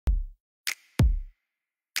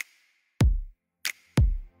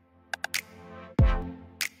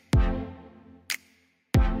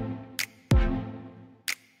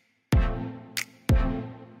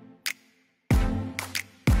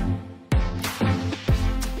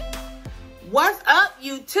What's up,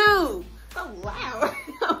 YouTube? So loud.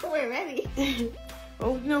 We're ready.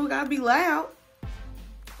 Oh, you know we gotta be loud.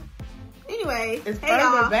 Anyway, It's hey further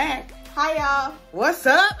y'all. back. Hi y'all. What's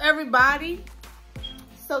up, everybody?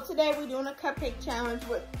 So today we're doing a cupcake challenge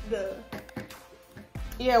with the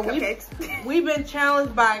cupcakes. We've been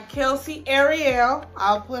challenged by Kelsey Arielle.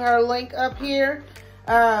 I'll put her link up here.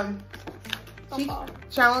 She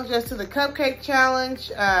challenged us to the cupcake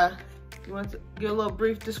challenge. You want to give a little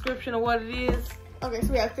brief description of what it is? Okay,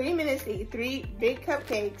 so we have 3 minutes to eat 3 big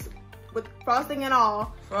cupcakes with frosting and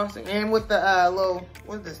all. Frosting and with the little,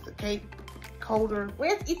 what is this, the cake holder? We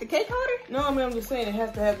have to eat the cake holder? No, I mean, I'm just saying it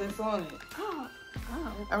has to have this on it. Oh.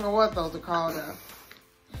 I don't know what those are called.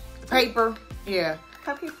 Paper, yeah.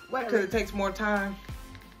 Cupcake, whatever. Because it takes more time.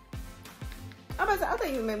 I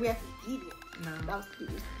thought you meant we have to eat it. No. That was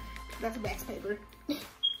stupid. That's wax paper.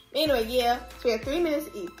 Anyway, yeah. So we have 3 minutes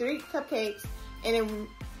to eat 3 cupcakes, and then,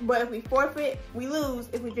 but if we forfeit, we lose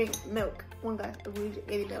if we drink milk. One glass if we drink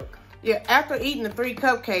any milk. Yeah, after eating the 3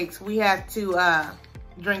 cupcakes, we have to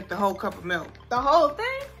drink the whole cup of milk. The whole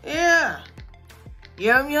thing? Yeah.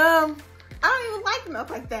 Yum, yum. I don't even like milk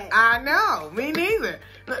like that. I know. Me neither.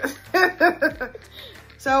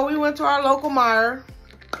 So we went to our local Meijer,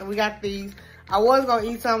 and we got these. I was going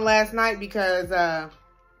to eat some last night because...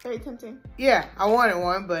 very tempting. Yeah, I wanted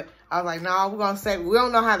one, but I was like, no, we're going to say, we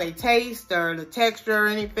don't know how they taste or the texture or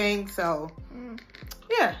anything, so...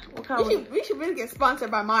 Yeah. We should really get sponsored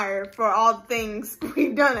by Meijer for all the things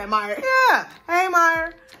we've done at Meijer. Yeah. Hey,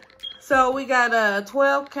 Meijer. So we got a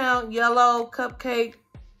 12-count yellow cupcake.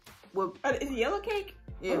 With, is it yellow cake?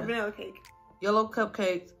 Yeah. Or vanilla cake? Yellow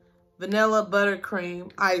cupcakes, vanilla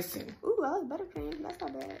buttercream icing. Ooh, I like buttercream. That's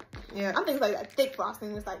not bad. Yeah. I'm thinking like a thick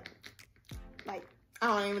frosting. It's like, I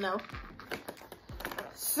don't even know.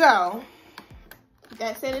 So,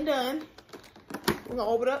 that said and done, we're gonna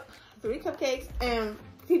open up 3 cupcakes and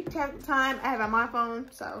keep track of time. I have it on my phone,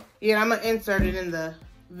 so. Yeah, I'm gonna insert it in the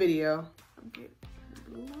video. Okay.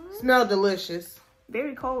 Smell delicious.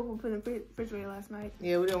 Very cold. We put in the refrigerator last night.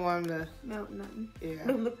 Yeah, we didn't want them to melt nothing. Yeah.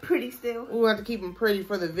 They look pretty still. We want to keep them pretty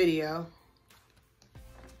for the video.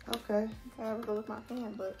 Okay. I would go with my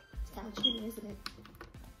fan, but it's kind of cheating, isn't it?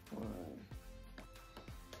 1,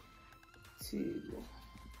 2.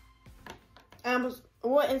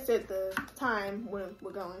 We'll insert the time when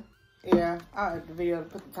we're going. Yeah, I'll add the video to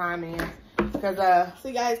put the time in. Because, so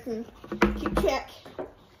you guys can keep track.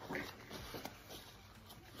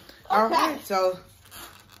 Alright, so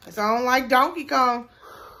it's on like Donkey Kong.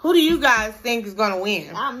 Who do you guys think is going to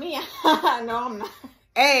win? Not me. No, I'm not.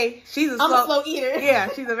 A, I'm a slow eater. Yeah,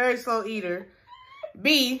 she's a very slow eater.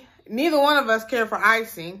 B, neither one of us care for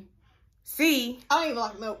icing. C, I don't even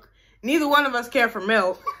like milk. Neither one of us care for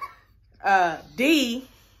milk. D,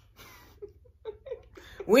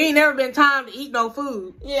 we ain't never been timed to eat no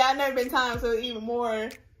food. Yeah, I've never been timed, so it's even more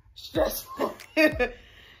stressful.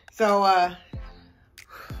 So,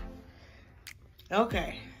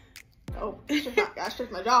 okay. Oh, I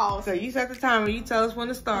stretched my jaws. So you set the timer. You tell us when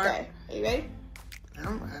to start. Okay. Are you ready?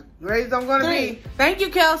 I'm ready as I'm going to be. Thank you,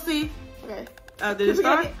 Kelsey. Okay. Did it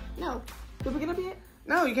start? No. Did we get up yet?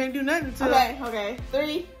 No, you can't do nothing until... Okay.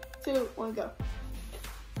 3, 2, 1, go.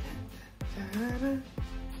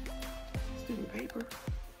 Stupid paper.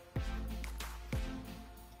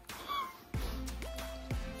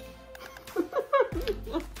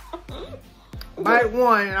 Bite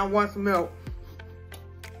 1 and I want some milk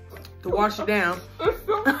to wash it down. It's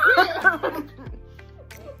so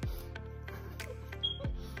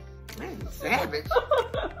Man, savage.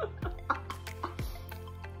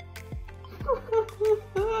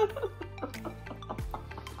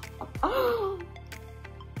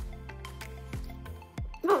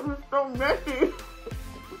 This is so messy.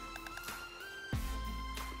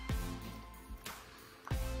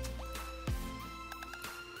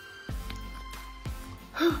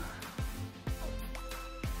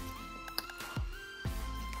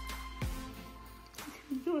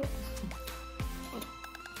 Do it.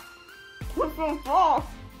 What's so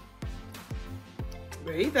soft?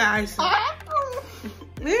 But eat the icing.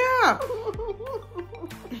 Yeah.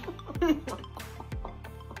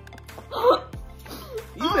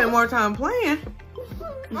 You spend more time playing.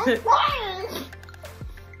 I'm trying.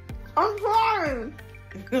 I'm trying.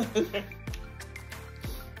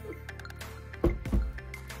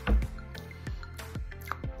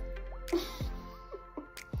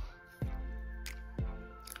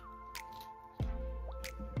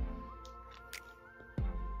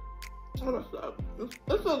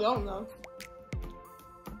 It's so long though.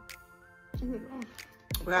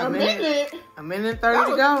 We got a minute and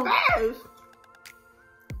 30 to go. Fast.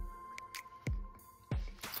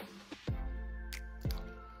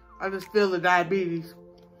 I just feel the diabetes.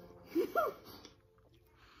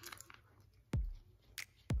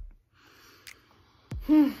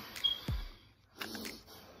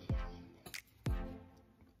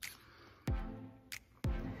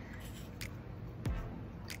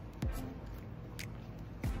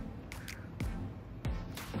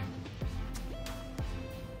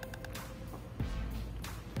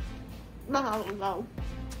 That's how it go.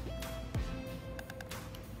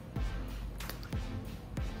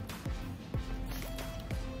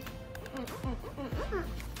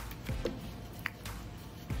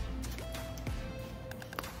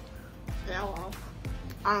 Yeah, well,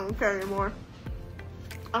 I don't care anymore.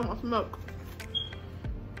 I want smoke.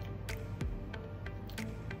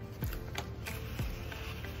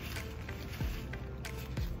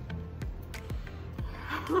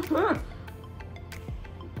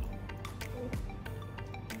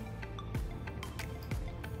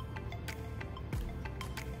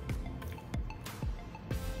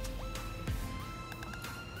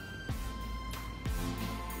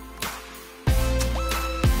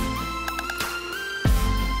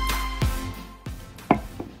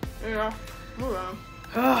 Yeah, move on.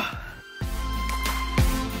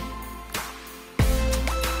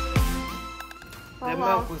 That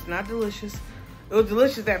milk was not delicious. It was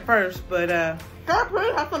delicious at first, but Girl,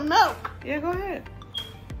 please have some milk. yeah, go ahead.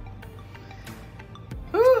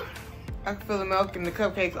 Whew. I can feel the milk and the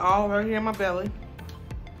cupcakes all right here in my belly.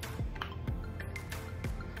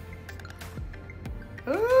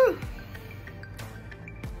 Ooh.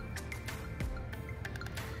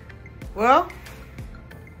 Well,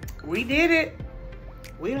 we did it.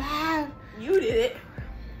 We live. You did it.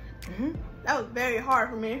 Mm-hmm. That was very hard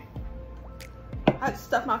for me. I had to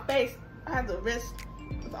stuff my face. I had the wrist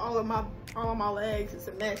with all of my legs. It's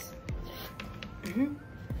a mess. Mm-hmm.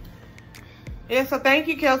 Yeah, so thank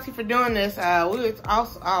you, Kelsey, for doing this. We was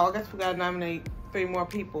also, I guess we gotta nominate 3 more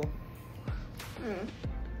people.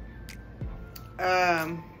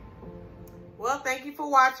 Well, thank you for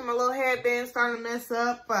watching. My little headband starting to mess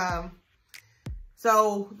up.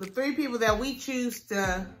 So the 3 people that we choose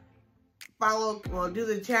to follow or do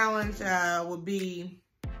the challenge would be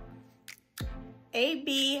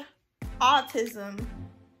AB autism.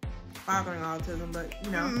 fathering autism, but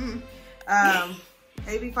you know,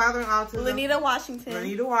 AB fathering autism. Lanita Washington.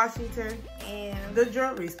 Lanita Washington. And the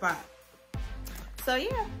jewelry spot. So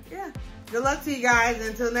yeah. Yeah. Good luck to you guys.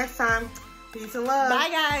 Until next time, peace and love. Bye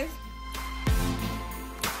guys.